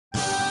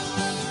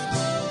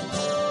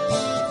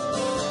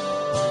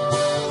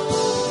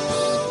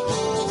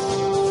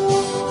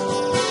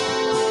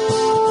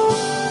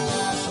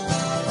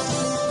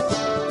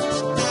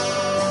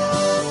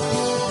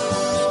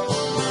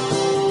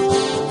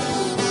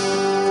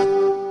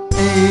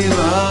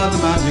Eva, the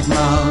magic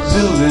mouse,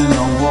 building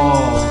a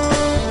wall,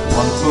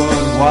 1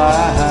 foot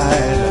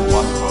wide and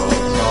 1 foot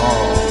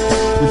tall.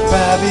 With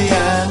Babby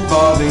and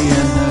Bobby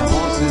and their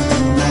horses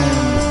and men,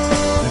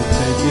 they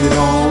take it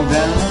all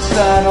down and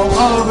start all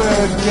over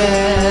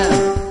again.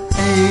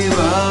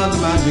 Eva, the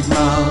magic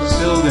mouse,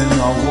 building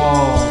a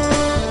wall,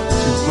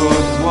 2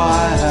 foot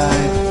wide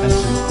and 2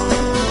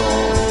 foot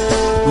tall.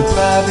 With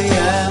Babby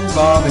and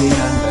Bobby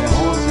and their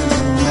horses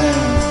and men,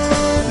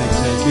 they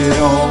take it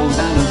all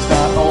down and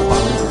start all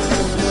over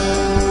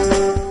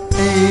again.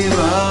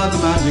 Eva, the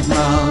magic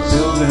mouse,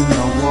 building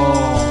a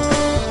wall,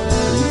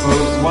 3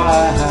 foot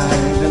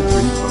wide and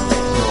 3 foot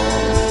tall.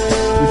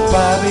 With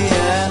Babby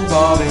and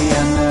Bobby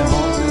and their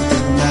horses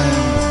and men,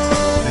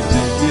 they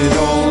take it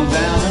all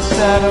down and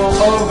start all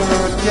over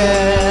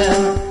again.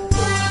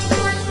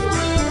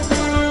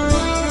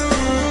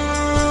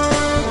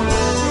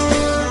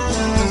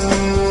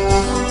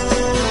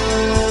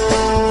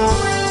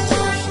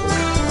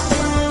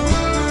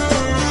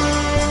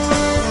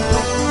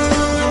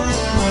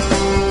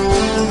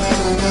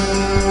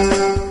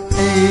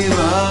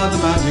 Eva, the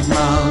magic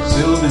mouse,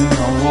 building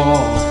a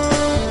wall,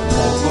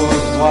 4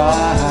 foot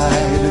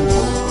wide and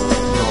 4 foot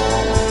tall.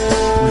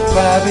 With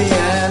Babby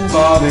and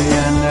Bobby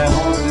and their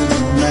horses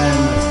and men,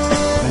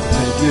 they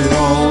take it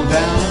all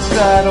down and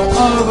start all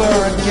over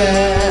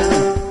again.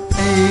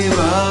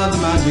 Eva, the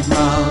magic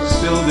mouse,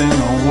 building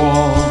a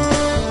wall,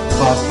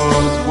 5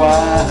 foot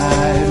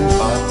wide and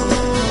 5 foot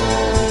tall.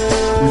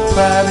 With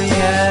Babby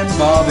and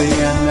Bobby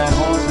and their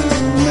horses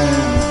and men,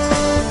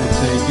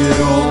 take it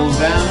all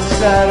down and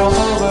start all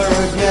over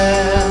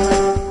again.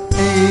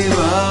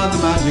 Eva, the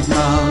magic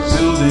mouse,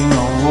 building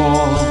a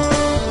wall,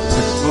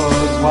 6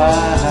 foot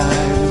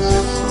wide and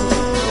 6 foot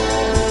tall.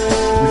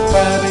 With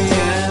Babby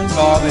and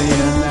Bobby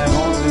and their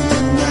horses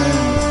and men,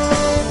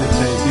 they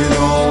take it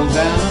all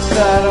down and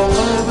start all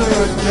over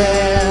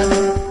again.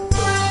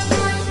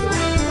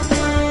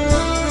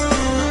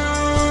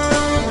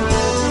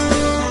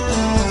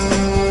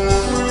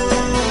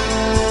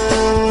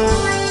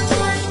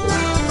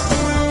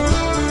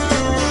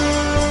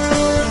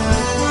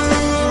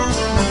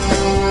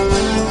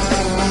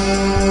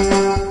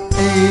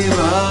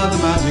 Eva, the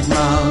magic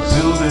mouse,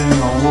 building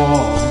a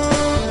wall,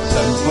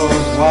 7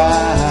 foot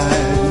wide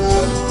and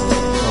 7 foot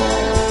tall.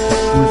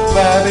 With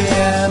Babby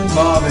and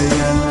Bobby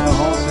and their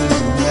horses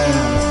and men,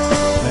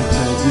 they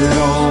take it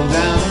all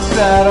down and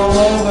start all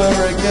over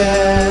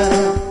again.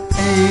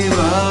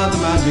 Eva, the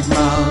magic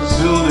mouse,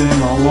 building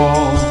a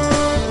wall,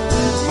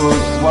 8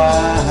 foot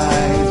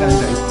wide and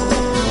 8 foot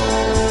tall.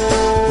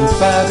 With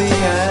Babby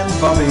and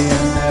Bobby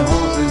and their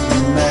horses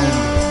and men,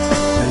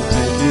 they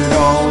take it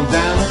all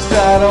down and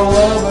start all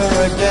over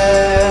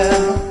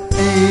again.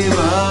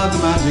 Eva, the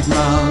magic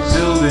mouse,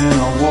 building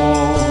a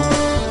wall,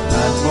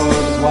 9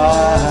 foot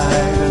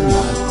wide and 9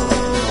 foot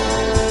tall.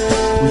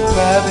 With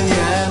Babby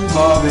and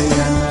Bobby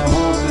and their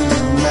horses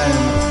and men,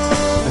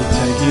 they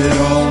take it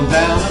all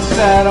down and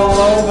start all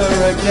over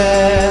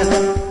again.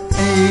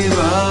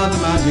 Eva, the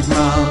magic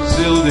mouse,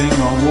 building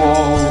a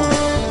wall,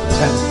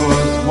 10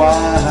 foot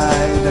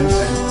wide and 10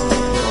 foot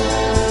tall.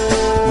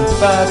 With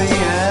Babby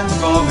and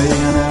Bobby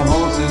and their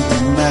horses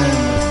and men,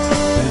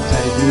 they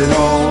take it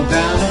all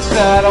down and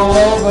start all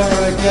over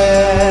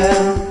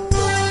again.